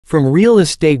From real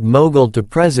estate mogul to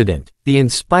president, the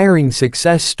inspiring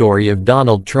success story of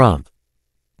Donald Trump.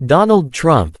 Donald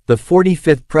Trump, the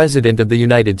 45th President of the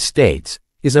United States,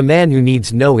 is a man who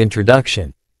needs no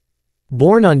introduction.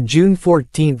 Born on June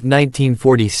 14,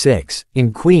 1946,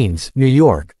 in Queens, New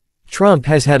York, Trump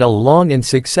has had a long and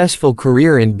successful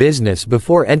career in business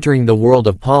before entering the world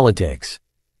of politics.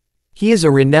 He is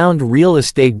a renowned real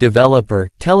estate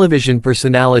developer, television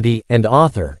personality, and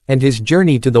author, and his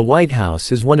journey to the White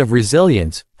House is one of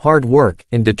resilience, hard work,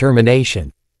 and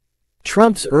determination.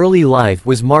 Trump's early life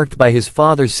was marked by his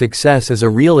father's success as a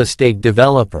real estate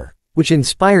developer, which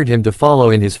inspired him to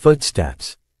follow in his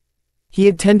footsteps. He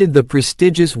attended the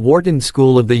prestigious Wharton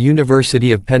School of the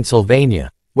University of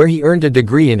Pennsylvania, where he earned a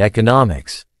degree in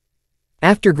economics.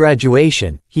 After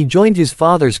graduation, he joined his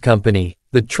father's company,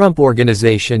 the Trump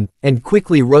Organization, and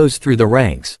quickly rose through the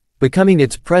ranks, becoming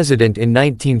its president in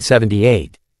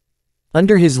 1978.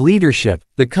 Under his leadership,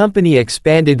 the company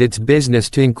expanded its business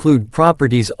to include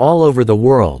properties all over the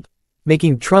world,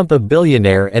 making Trump a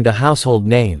billionaire and a household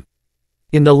name.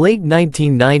 In the late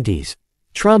 1990s,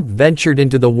 Trump ventured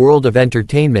into the world of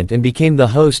entertainment and became the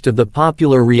host of the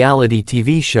popular reality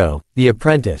TV show, The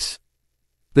Apprentice.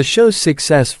 The show's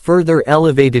success further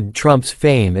elevated Trump's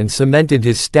fame and cemented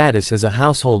his status as a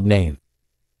household name.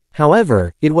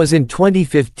 However, it was in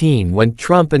 2015 when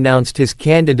Trump announced his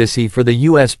candidacy for the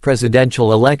U.S.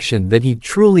 presidential election that he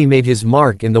truly made his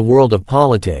mark in the world of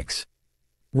politics.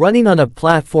 Running on a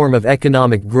platform of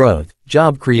economic growth,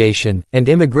 job creation, and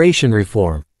immigration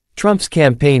reform, Trump's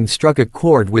campaign struck a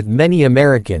chord with many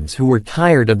Americans who were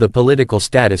tired of the political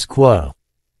status quo.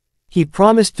 He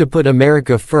promised to put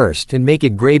America first and make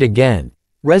it great again,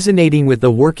 resonating with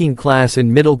the working class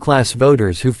and middle-class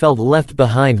voters who felt left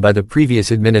behind by the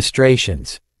previous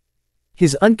administrations.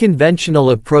 His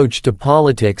unconventional approach to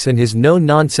politics and his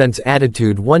no-nonsense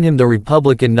attitude won him the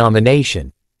Republican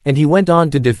nomination, and he went on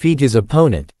to defeat his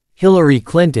opponent, Hillary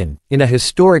Clinton, in a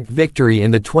historic victory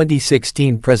in the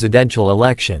 2016 presidential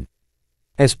election.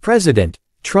 As president,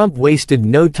 Trump wasted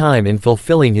no time in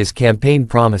fulfilling his campaign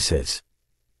promises.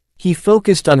 He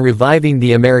focused on reviving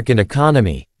the American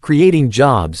economy, creating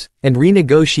jobs, and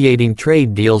renegotiating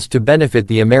trade deals to benefit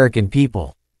the American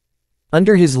people.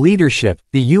 Under his leadership,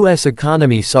 the U.S.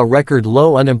 economy saw record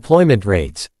low unemployment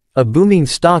rates, a booming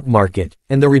stock market,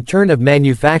 and the return of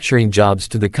manufacturing jobs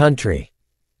to the country.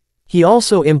 He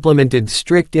also implemented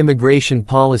strict immigration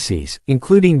policies,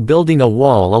 including building a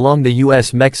wall along the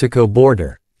U.S.-Mexico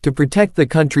border, to protect the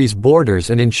country's borders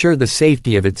and ensure the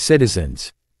safety of its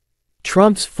citizens.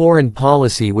 Trump's foreign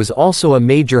policy was also a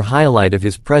major highlight of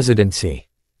his presidency.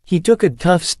 He took a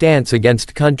tough stance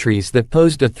against countries that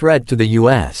posed a threat to the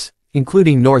U.S.,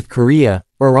 including North Korea,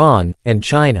 Iran, and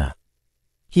China.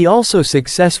 He also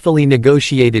successfully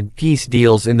negotiated peace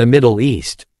deals in the Middle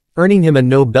East, earning him a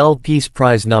Nobel Peace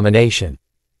Prize nomination.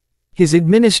 His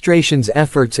administration's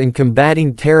efforts in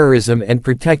combating terrorism and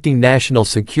protecting national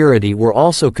security were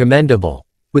also commendable,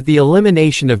 with the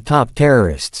elimination of top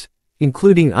terrorists,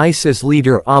 including ISIS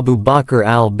leader Abu Bakr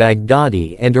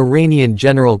al-Baghdadi and Iranian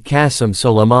General Qasem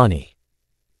Soleimani.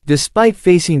 Despite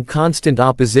facing constant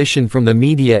opposition from the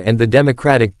media and the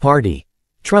Democratic Party,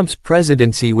 Trump's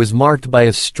presidency was marked by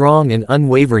a strong and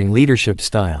unwavering leadership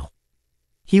style.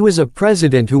 He was a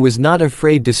president who was not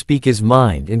afraid to speak his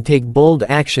mind and take bold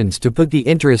actions to put the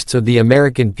interests of the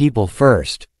American people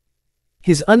first.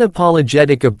 His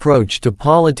unapologetic approach to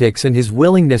politics and his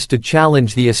willingness to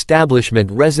challenge the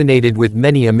establishment resonated with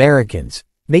many Americans,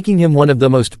 making him one of the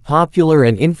most popular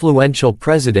and influential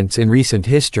presidents in recent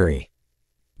history.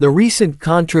 The recent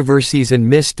controversies and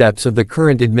missteps of the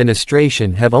current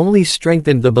administration have only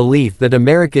strengthened the belief that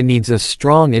America needs a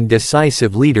strong and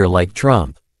decisive leader like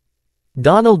Trump.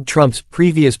 Donald Trump's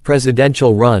previous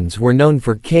presidential runs were known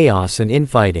for chaos and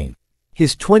infighting.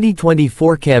 His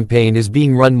 2024 campaign is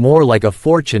being run more like a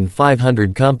Fortune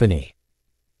 500 company.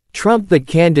 Trump the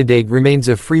candidate remains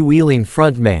a freewheeling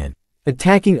frontman,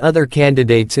 attacking other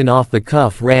candidates in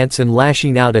off-the-cuff rants and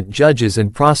lashing out at judges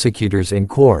and prosecutors in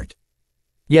court.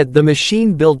 Yet the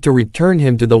machine built to return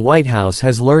him to the White House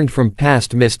has learned from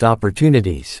past missed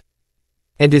opportunities,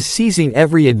 and is seizing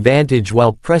every advantage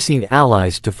while pressing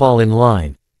allies to fall in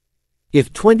line.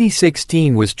 If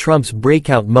 2016 was Trump's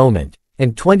breakout moment,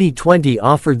 and 2020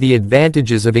 offered the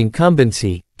advantages of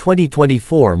incumbency,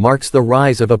 2024 marks the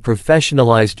rise of a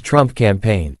professionalized Trump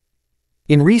campaign.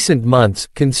 In recent months,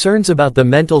 concerns about the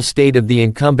mental state of the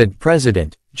incumbent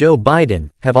president, Joe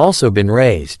Biden, have also been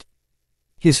raised.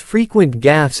 His frequent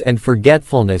gaffes and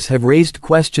forgetfulness have raised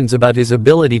questions about his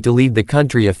ability to lead the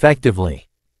country effectively.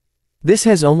 This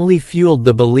has only fueled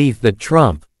the belief that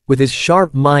Trump, with his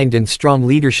sharp mind and strong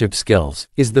leadership skills,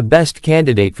 is the best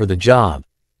candidate for the job.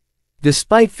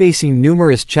 Despite facing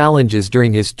numerous challenges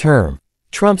during his term,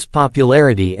 Trump's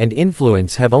popularity and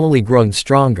influence have only grown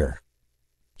stronger.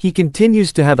 He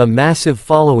continues to have a massive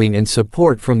following and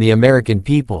support from the American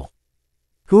people,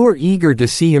 who are eager to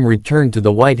see him return to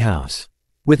the White House.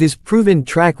 With his proven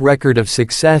track record of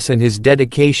success and his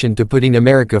dedication to putting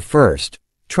America first,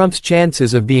 Trump's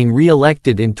chances of being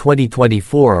re-elected in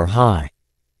 2024 are high.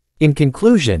 In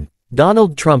conclusion,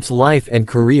 Donald Trump's life and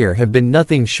career have been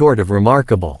nothing short of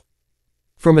remarkable.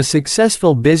 From a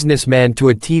successful businessman to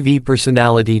a TV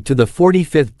personality to the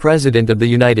 45th President of the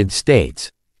United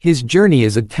States, his journey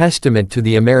is a testament to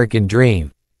the American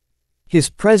dream.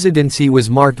 His presidency was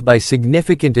marked by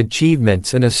significant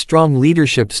achievements and a strong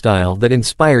leadership style that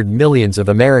inspired millions of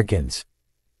Americans.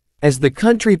 As the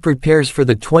country prepares for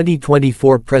the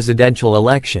 2024 presidential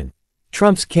election,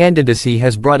 Trump's candidacy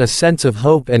has brought a sense of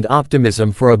hope and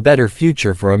optimism for a better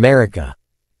future for America.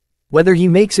 Whether he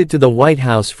makes it to the White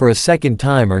House for a second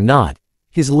time or not,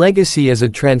 his legacy as a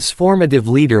transformative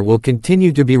leader will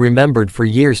continue to be remembered for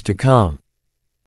years to come.